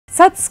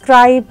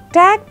Subscribe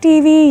Tag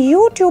TV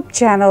YouTube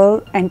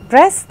channel and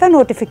press the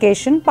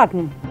notification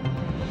button.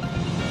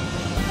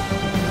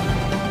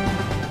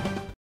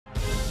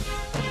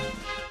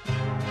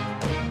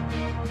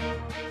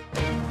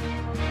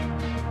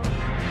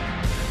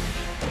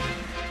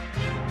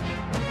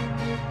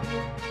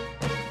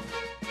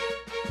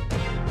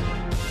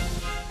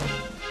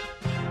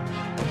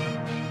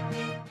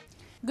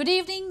 Good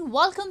evening.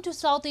 Welcome to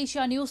South Asia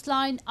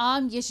Newsline.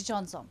 I'm Yeshi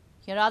Johnson.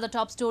 Here are the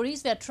top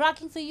stories we are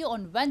tracking for you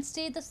on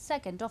Wednesday, the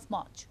 2nd of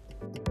March.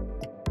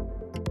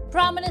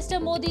 Prime Minister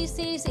Modi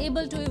says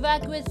able to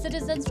evacuate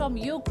citizens from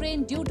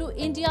Ukraine due to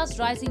India's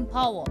rising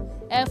power.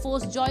 Air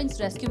Force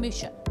joins rescue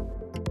mission.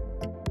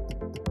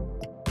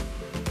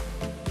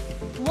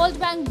 World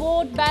Bank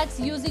board backs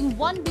using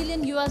 $1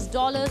 billion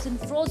in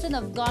frozen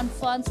Afghan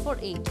funds for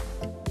aid.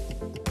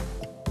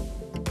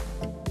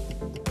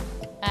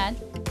 And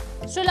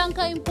Sri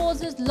Lanka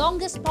imposes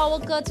longest power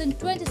cuts in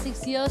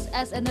 26 years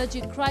as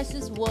energy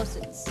crisis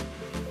worsens.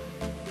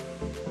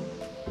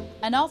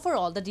 And now for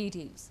all the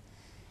details.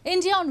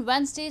 India on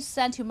Wednesday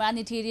sent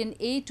humanitarian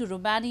aid to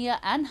Romania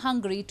and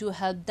Hungary to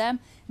help them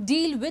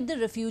deal with the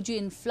refugee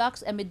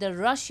influx amid the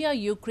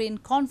Russia-Ukraine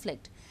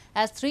conflict,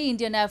 as 3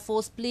 Indian Air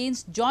Force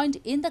planes joined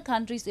in the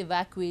country's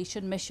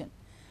evacuation mission.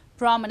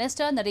 Prime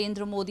Minister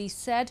Narendra Modi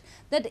said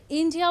that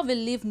India will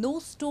leave no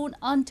stone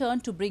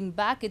unturned to bring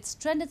back its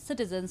stranded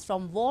citizens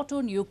from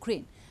war-torn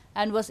Ukraine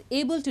and was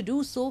able to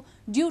do so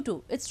due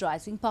to its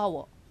rising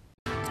power.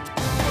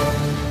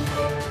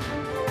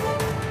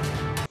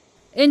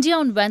 India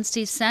on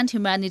Wednesday sent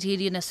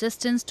humanitarian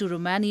assistance to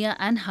Romania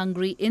and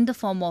Hungary in the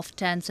form of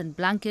tents and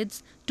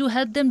blankets to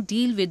help them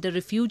deal with the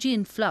refugee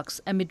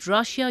influx amid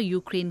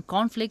Russia-Ukraine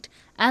conflict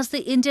as the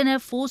Indian Air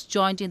Force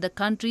joined in the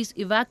country's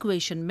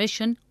evacuation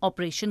mission,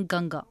 Operation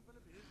Ganga.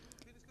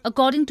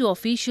 According to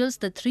officials,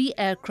 the 3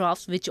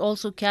 aircrafts, which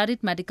also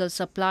carried medical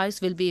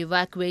supplies, will be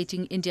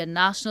evacuating Indian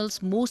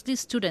nationals, mostly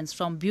students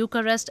from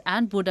Bucharest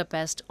and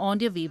Budapest, on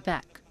their way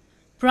back.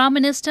 Prime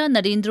Minister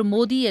Narendra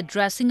Modi,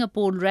 addressing a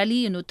poll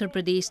rally in Uttar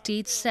Pradesh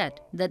state,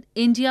 said that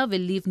India will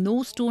leave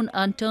no stone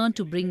unturned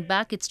to bring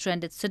back its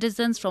stranded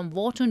citizens from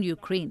war-torn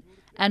Ukraine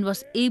and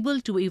was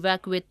able to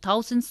evacuate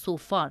thousands so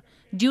far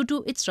due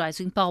to its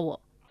rising power.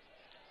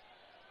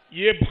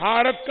 ये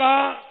भारत का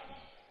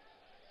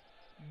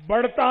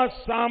बढ़ता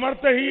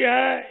सामर्थ्य ही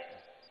है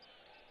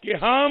कि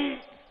हम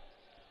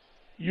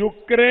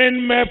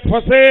Ukraine में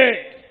फंसे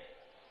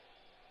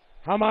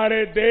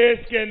हमारे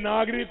देश के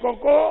नागरिकों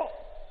को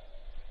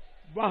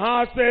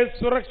वहां से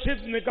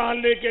सुरक्षित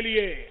निकालने के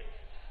लिए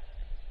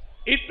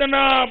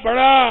इतना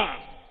बड़ा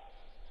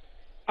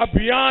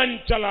अभियान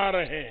चला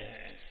रहे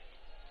हैं।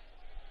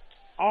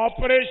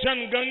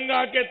 ऑपरेशन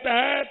गंगा के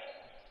तहत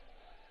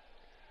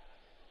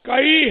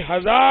कई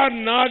हजार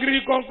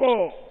नागरिकों को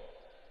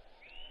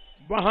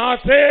वहां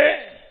से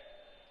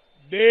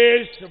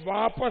देश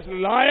वापस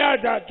लाया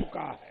जा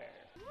चुका है।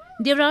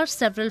 There are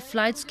several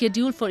flights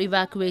scheduled for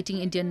evacuating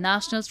Indian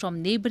nationals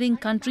from neighbouring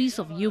countries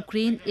of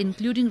Ukraine,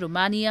 including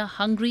Romania,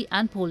 Hungary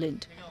and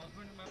Poland.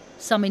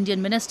 Some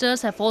Indian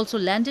ministers have also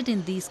landed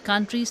in these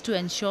countries to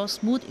ensure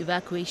smooth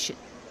evacuation.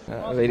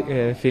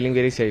 Feeling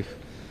very safe.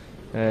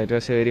 It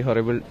was a very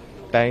horrible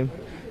time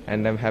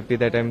and I'm happy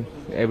that I'm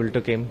able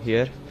to come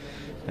here.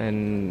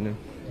 And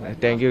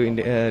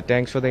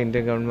thanks for the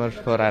Indian government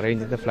for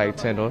arranging the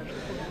flights and all.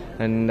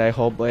 And I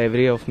hope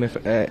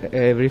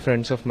every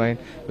friends of mine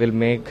will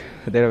make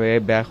their way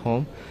back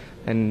home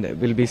and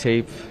will be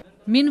safe.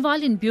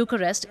 Meanwhile, in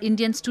Bucharest,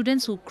 Indian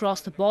students who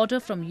crossed the border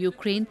from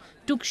Ukraine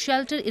took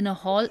shelter in a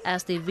hall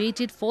as they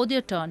waited for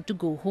their turn to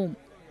go home.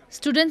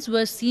 Students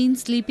were seen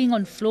sleeping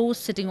on floors,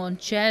 sitting on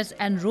chairs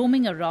and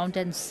roaming around,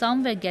 and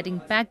some were getting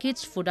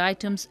packaged food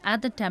items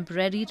at the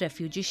temporary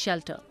refugee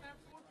shelter.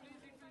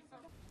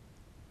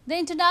 The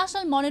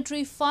International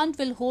Monetary Fund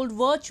will hold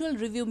virtual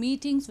review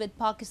meetings with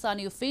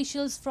Pakistani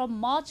officials from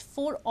March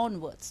 4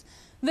 onwards,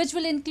 which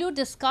will include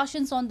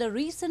discussions on the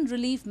recent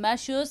relief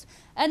measures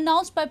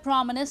announced by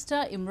Prime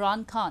Minister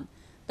Imran Khan.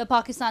 The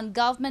Pakistan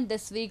government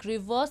this week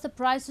reversed the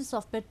prices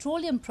of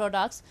petroleum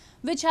products,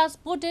 which has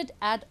put it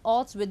at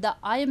odds with the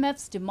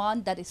IMF's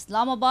demand that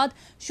Islamabad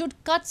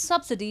should cut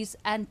subsidies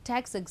and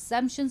tax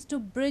exemptions to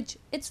bridge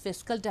its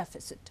fiscal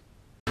deficit.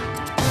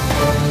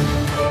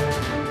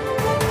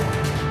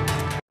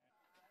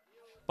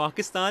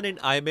 Pakistan and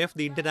IMF,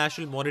 the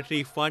International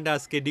Monetary Fund, are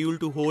scheduled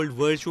to hold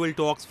virtual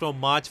talks from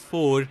March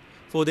 4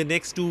 for the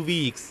next 2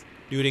 weeks,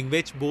 during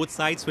which both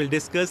sides will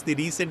discuss the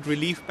recent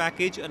relief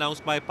package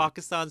announced by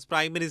Pakistan's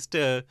Prime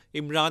Minister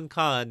Imran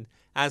Khan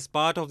as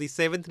part of the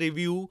 7th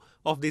review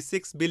of the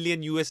 $6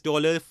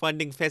 billion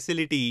funding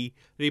facility,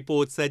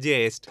 reports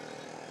suggest.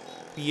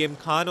 PM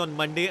Khan on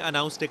Monday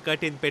announced a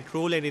cut in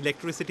petrol and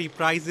electricity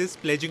prices,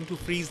 pledging to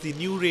freeze the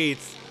new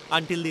rates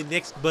until the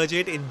next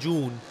budget in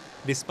June,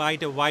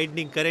 despite a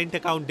widening current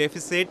account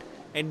deficit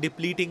and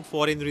depleting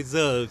foreign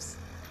reserves.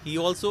 He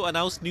also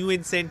announced new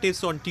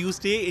incentives on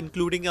Tuesday,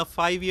 including a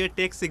 5-year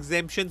tax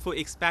exemption for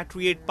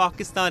expatriate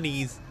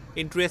Pakistanis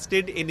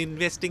interested in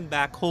investing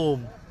back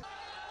home.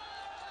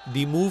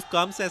 The move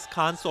comes as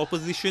Khan's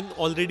opposition,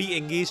 already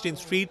engaged in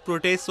street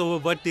protests over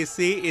what they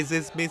say is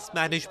his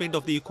mismanagement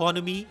of the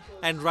economy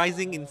and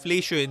rising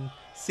inflation,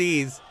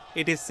 says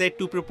it is set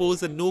to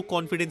propose a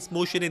no-confidence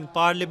motion in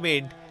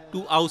parliament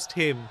to oust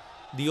him.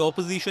 The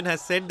opposition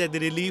has said that the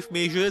relief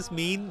measures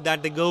mean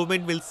that the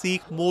government will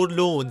seek more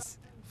loans,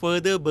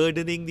 further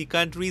burdening the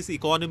country's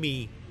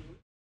economy.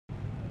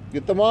 ये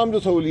तमाम जो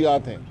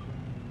सहूलियात हैं,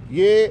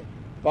 ये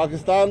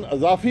पाकिस्तान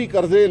अज़ाफ़ी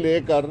कर्ज़े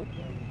लेकर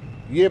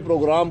ये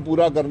programme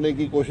पूरा करने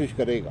की कोशिश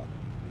करेगा।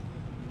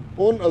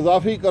 उन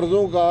अज़ाफ़ी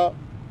कर्ज़ों का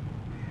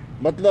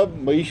मतलब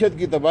मईशत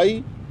की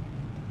तबाही,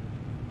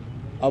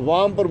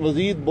 अवाम पर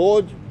मज़ीद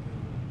बोझ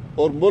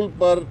और मुल्क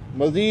पर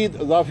मज़ीद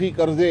अज़ाफ़ी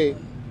कर्ज़े।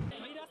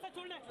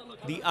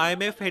 The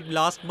IMF had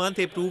last month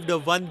approved a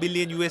 $1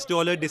 billion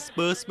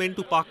disbursement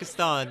to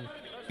Pakistan.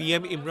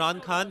 PM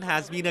Imran Khan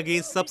has been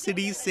against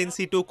subsidies since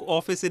he took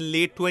office in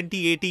late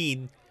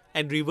 2018,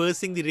 and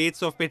reversing the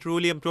rates of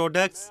petroleum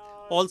products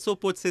also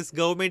puts his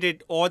government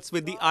at odds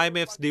with the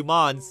IMF's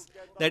demands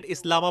that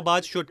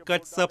Islamabad should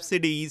cut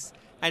subsidies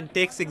and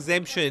tax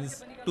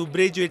exemptions to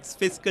bridge its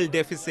fiscal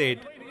deficit.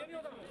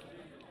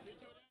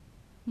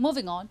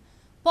 Moving on,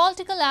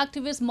 political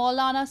activist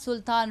Maulana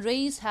Sultan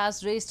Reis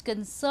has raised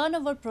concern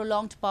over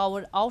prolonged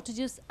power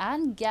outages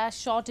and gas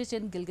shortage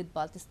in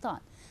Gilgit-Baltistan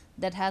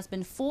that has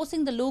been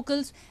forcing the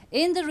locals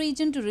in the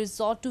region to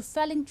resort to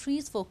felling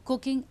trees for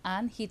cooking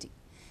and heating.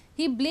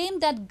 He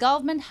blamed that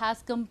government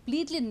has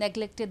completely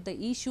neglected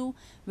the issue,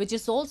 which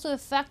is also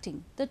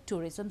affecting the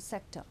tourism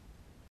sector.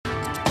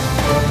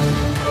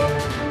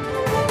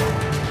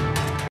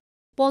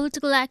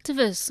 Political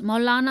activist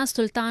Maulana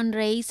Sultan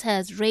Reis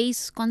has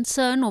raised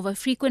concern over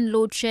frequent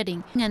load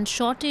shedding and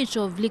shortage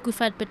of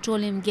liquefied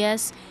petroleum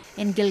gas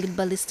in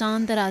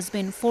Gilgit-Baltistan that has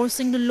been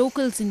forcing the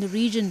locals in the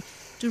region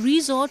to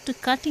resort to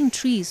cutting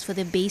trees for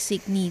their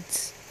basic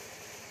needs.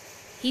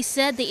 He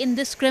said the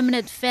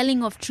indiscriminate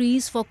felling of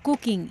trees for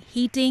cooking,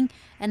 heating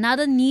and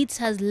other needs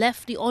has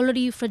left the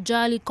already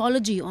fragile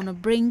ecology on a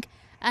brink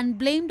and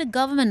blamed the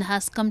government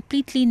has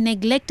completely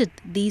neglected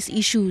these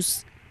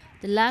issues.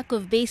 The lack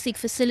of basic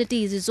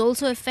facilities is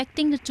also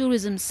affecting the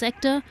tourism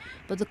sector,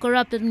 but the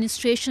corrupt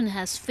administration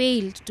has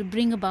failed to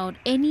bring about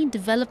any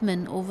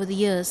development over the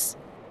years.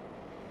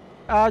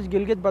 आज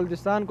गिलगित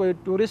बल्तिस्तान कोई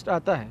tourist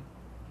आता है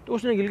तो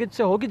उसने गिलगित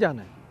से होके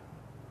जाना है।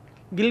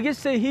 गिलगित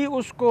से ही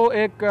उसको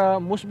एक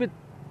मुस्बित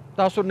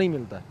तासुर नहीं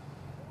मिलता है।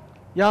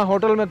 यहाँ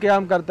होटल में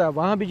क़याम करता है,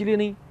 वहाँ बिजली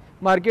नहीं,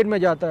 मार्केट में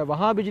जाता है,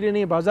 वहाँ बिजली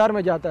नहीं, बाज़ार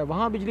में जाता है,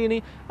 वहाँ बिजली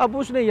नहीं। अब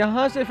उसने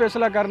यहाँ से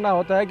फ़ैसला करना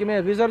होता है कि मैं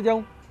विज़र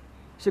जाऊँ,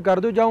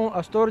 सिकरदू जाऊँ,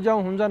 अस्तोर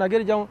जाऊँ, हुंजा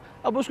नगर जाऊँ।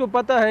 अब उसको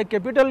पता है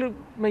कैपिटल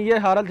में ये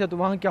हालत है तो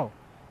वहाँ क्या हो,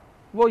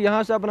 वो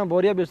यहाँ से अपना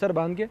बोरिया बिस्तर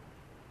बांध के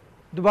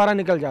दोबारा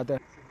निकल जाता है।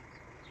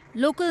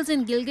 Locals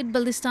in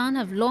Gilgit-Baltistan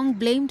have long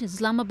blamed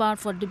Islamabad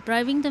for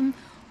depriving them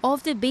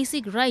of their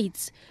basic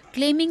rights,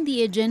 claiming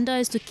the agenda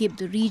is to keep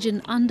the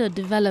region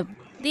underdeveloped.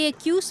 They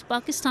accuse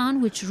Pakistan,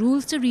 which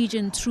rules the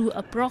region through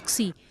a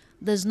proxy,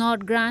 does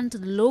not grant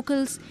the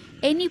locals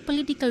any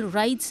political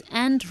rights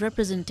and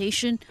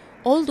representation,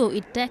 although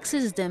it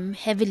taxes them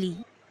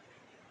heavily.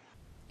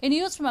 In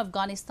news from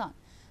Afghanistan,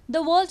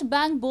 the World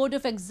Bank Board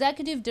of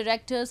Executive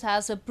Directors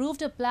has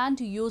approved a plan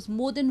to use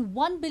more than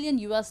 $1 billion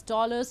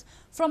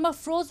from a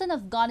frozen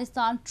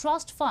Afghanistan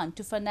trust fund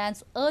to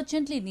finance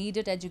urgently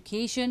needed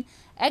education,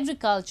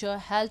 agriculture,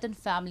 health and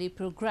family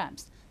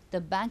programs, the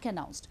bank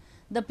announced.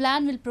 The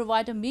plan will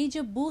provide a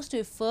major boost to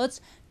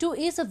efforts to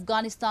ease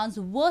Afghanistan's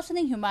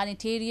worsening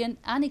humanitarian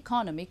and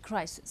economic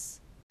crisis.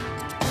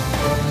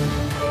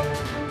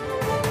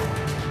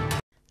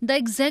 The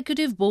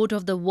Executive Board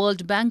of the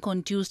World Bank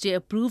on Tuesday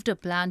approved a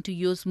plan to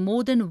use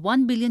more than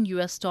 $1 billion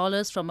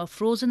from a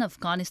frozen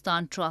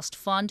Afghanistan trust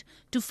fund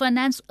to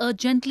finance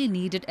urgently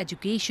needed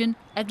education,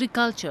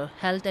 agriculture,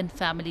 health and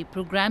family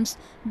programs,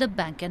 the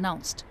bank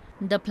announced.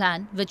 The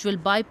plan, which will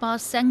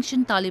bypass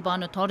sanctioned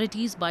Taliban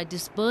authorities by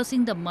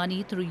disbursing the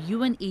money through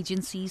UN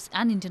agencies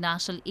and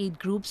international aid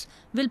groups,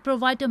 will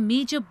provide a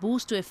major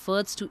boost to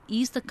efforts to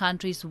ease the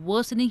country's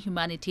worsening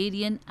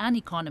humanitarian and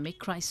economic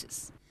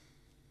crisis.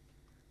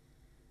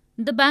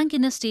 The bank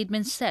in a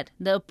statement said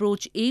the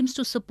approach aims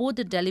to support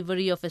the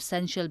delivery of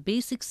essential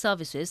basic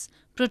services,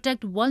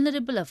 protect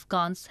vulnerable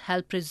Afghans,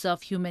 help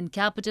preserve human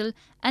capital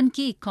and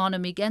key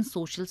economic and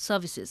social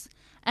services,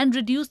 and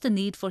reduce the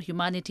need for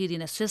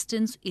humanitarian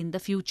assistance in the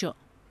future.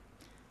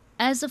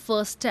 As a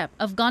first step,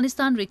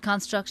 Afghanistan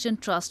Reconstruction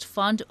Trust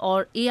Fund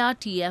or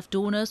ARTF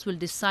donors will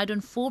decide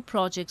on 4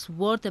 projects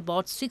worth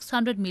about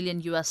 $600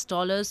 million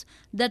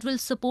that will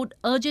support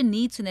urgent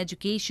needs in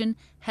education,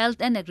 health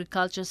and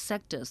agriculture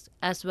sectors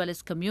as well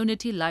as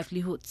community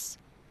livelihoods.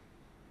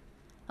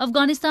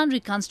 Afghanistan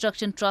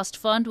Reconstruction Trust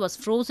Fund was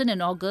frozen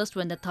in August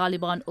when the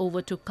Taliban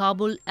overtook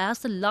Kabul as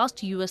the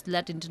last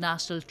US-led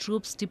international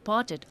troops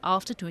departed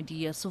after 20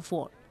 years of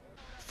war.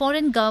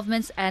 Foreign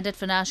governments added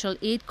financial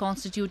aid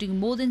constituting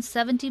more than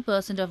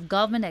 70% of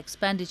government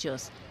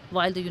expenditures,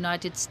 while the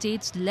United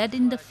States led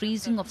in the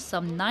freezing of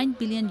some $9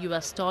 billion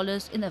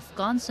in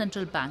Afghan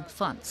central bank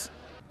funds.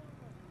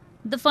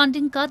 The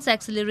funding cuts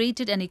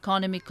accelerated an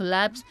economic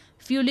collapse,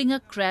 fueling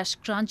a crash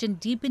crunch and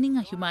deepening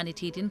a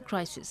humanitarian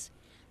crisis.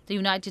 The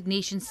United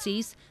Nations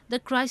says the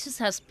crisis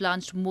has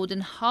plunged more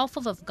than half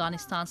of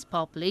Afghanistan's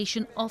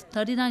population of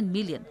 39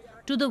 million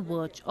to the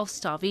verge of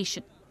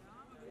starvation.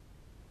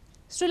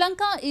 Sri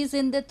Lanka is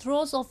in the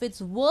throes of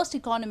its worst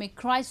economic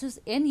crisis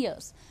in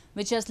years,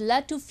 which has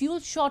led to fuel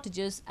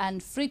shortages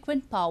and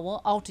frequent power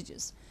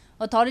outages.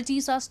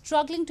 Authorities are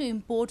struggling to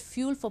import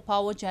fuel for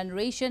power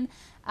generation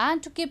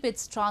and to keep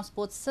its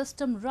transport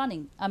system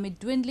running amid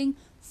dwindling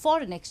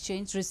foreign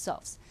exchange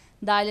reserves.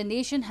 The island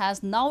nation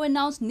has now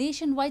announced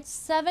nationwide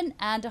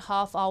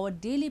 7.5-hour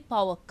daily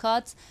power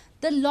cuts,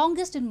 the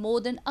longest in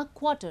more than a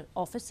quarter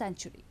of a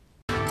century.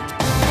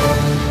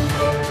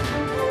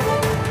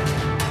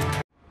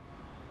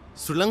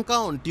 Sri Lanka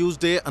on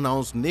Tuesday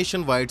announced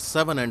nationwide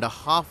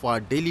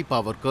 7.5-hour daily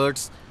power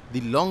cuts,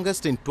 the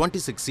longest in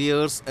 26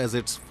 years, as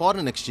its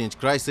foreign exchange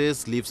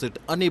crisis leaves it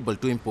unable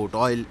to import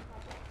oil.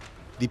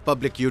 The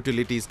Public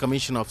Utilities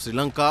Commission of Sri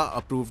Lanka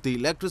approved the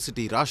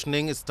electricity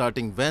rationing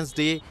starting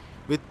Wednesday,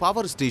 with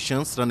power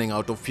stations running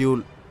out of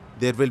fuel.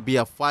 There will be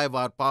a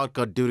 5-hour power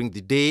cut during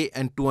the day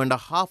and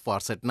 2.5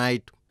 hours at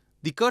night.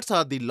 The cuts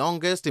are the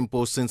longest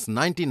imposed since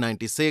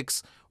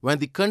 1996, when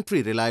the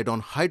country relied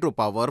on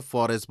hydropower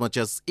for as much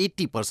as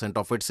 80%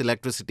 of its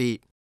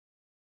electricity.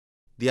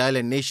 The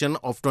island nation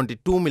of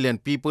 22 million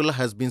people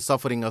has been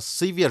suffering a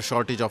severe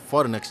shortage of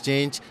foreign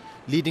exchange,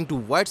 leading to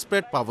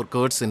widespread power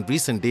cuts in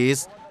recent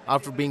days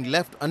after being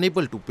left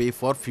unable to pay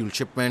for fuel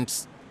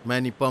shipments.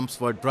 Many pumps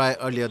were dry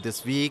earlier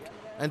this week,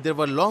 and there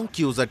were long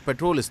queues at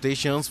petrol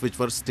stations which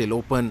were still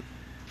open.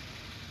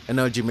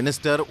 Energy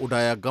Minister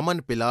Udaya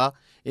Gamanpilla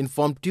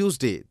informed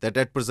Tuesday that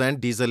at present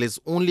diesel is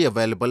only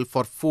available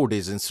for 4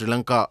 days in Sri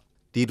Lanka.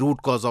 The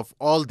root cause of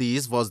all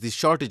these was the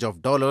shortage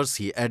of dollars,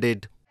 he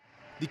added.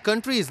 The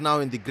country is now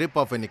in the grip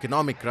of an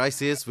economic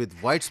crisis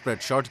with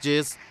widespread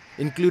shortages,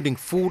 including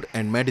food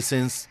and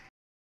medicines.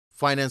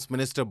 Finance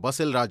Minister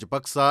Basil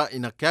Rajapaksa,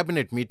 in a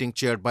cabinet meeting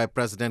chaired by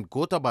President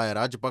Gotabaya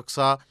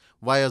Rajapaksa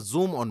via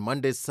Zoom on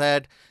Monday,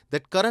 said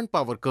that current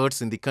power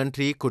cuts in the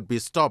country could be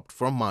stopped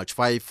from March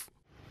 5.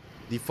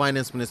 The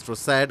Finance Minister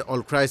said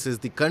all crises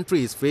the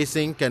country is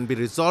facing can be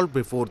resolved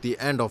before the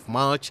end of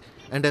March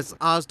and has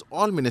asked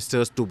all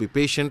ministers to be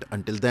patient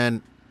until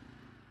then.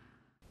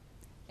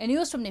 In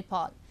news from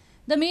Nepal,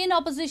 the main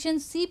opposition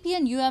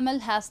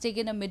CPN-UML has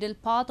taken a middle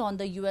path on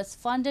the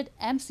US-funded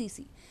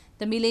MCC,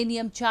 the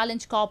Millennium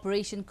Challenge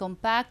Cooperation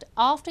Compact,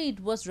 after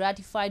it was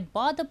ratified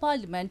by the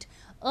parliament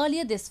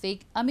earlier this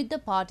week amid the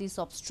party's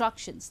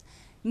obstructions,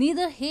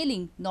 neither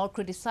hailing nor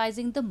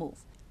criticizing the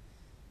move.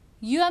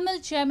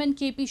 UML Chairman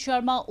KP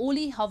Sharma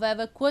Oli,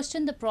 however,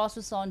 questioned the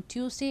process on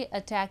Tuesday,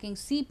 attacking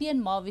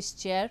CPN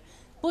Maoist Chair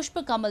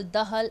Pushpa Kamal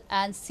Dahal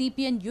and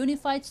CPN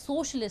Unified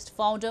Socialist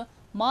founder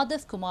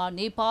Madhav Kumar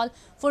Nepal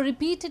for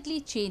repeatedly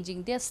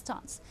changing their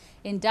stance.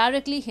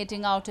 Indirectly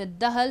hitting out at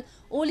Dahal,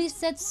 Oli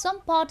said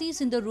some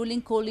parties in the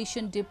ruling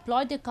coalition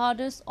deployed their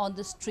cadres on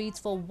the streets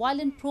for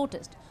violent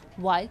protest,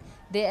 while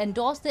they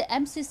endorsed the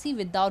MCC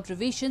without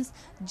revisions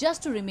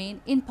just to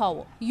remain in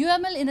power.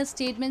 UML in a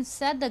statement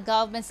said the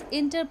government's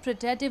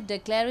interpretative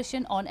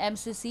declaration on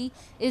MCC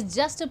is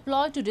just a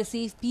ploy to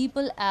deceive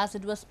people, as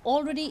it was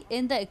already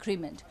in the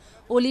agreement.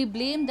 Oli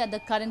blamed that the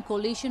current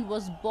coalition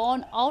was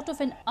born out of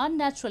an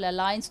unnatural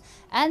alliance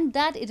and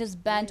that it is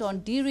bent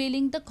on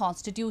derailing the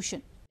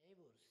constitution.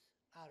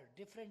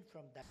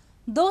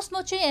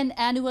 Dosmoche, an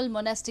annual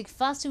monastic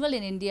festival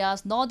in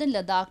India's northern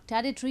Ladakh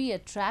territory,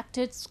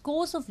 attracted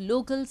scores of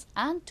locals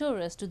and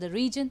tourists to the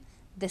region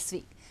this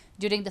week.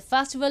 During the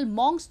festival,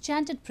 monks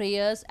chanted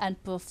prayers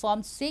and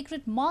performed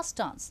sacred mass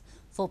dance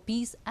for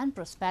peace and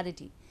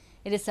prosperity.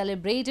 It is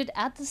celebrated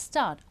at the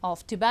start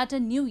of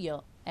Tibetan New Year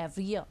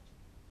every year.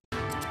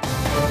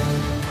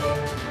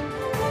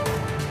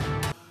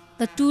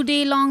 The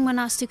 2-day-long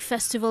monastic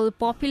festival,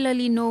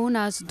 popularly known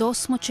as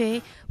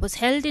Dosmoche, was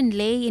held in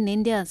Leh in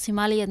India's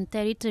Himalayan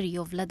territory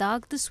of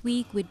Ladakh this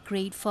week with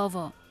great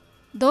fervour.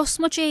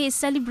 Dosmoche is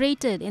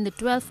celebrated in the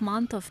 12th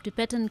month of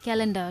Tibetan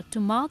calendar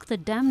to mark the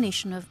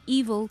damnation of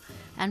evil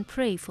and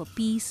pray for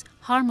peace,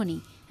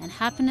 harmony and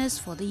happiness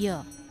for the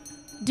year.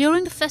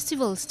 During the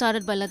festival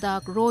started by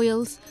Ladakh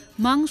royals,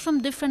 monks from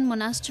different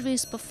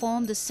monasteries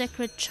performed the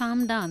sacred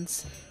charm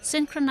dance,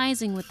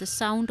 synchronizing with the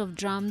sound of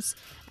drums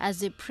as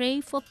they pray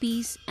for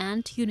peace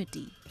and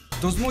unity.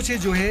 दोस्मोचे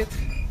जो है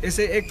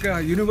ऐसे एक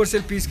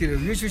universal peace के लिए,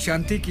 विश्व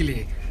शांति के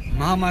लिए,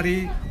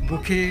 महामारी,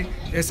 भूखे,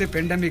 ऐसे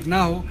पेंडेमिक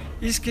ना हो,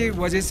 इसके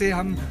वजह से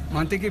हम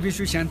मानते हैं कि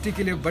विश्व शांति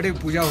के लिए बड़े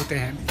पूजा होते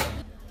हैं.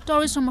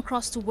 Tourists from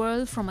across the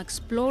world, from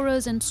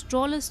explorers and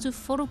strollers to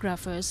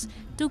photographers,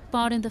 took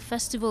part in the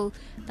festival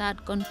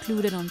that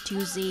concluded on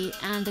Tuesday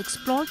and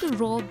explored the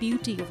raw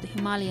beauty of the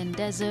Himalayan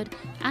desert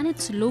and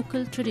its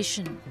local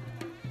tradition.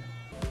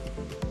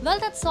 Well,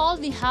 that's all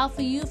we have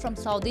for you from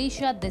South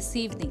Asia this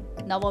evening.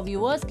 Now our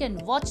viewers can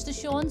watch the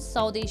show on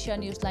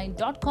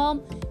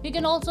SouthAsiaNewsline.com. You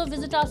can also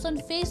visit us on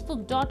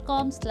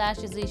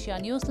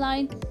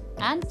Facebook.com/IsAsiaNewsline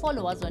and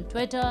follow us on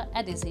Twitter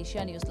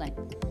 @IsAsiaNewsline.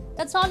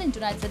 That's all in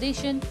tonight's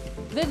edition.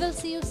 We will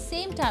see you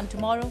same time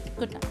tomorrow.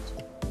 Good night.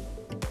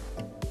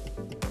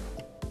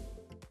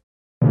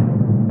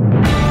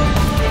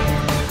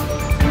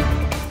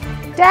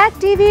 TAG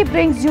TV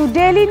brings you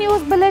daily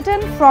news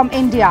bulletin from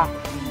India.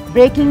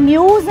 Breaking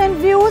news and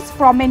views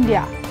from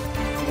India.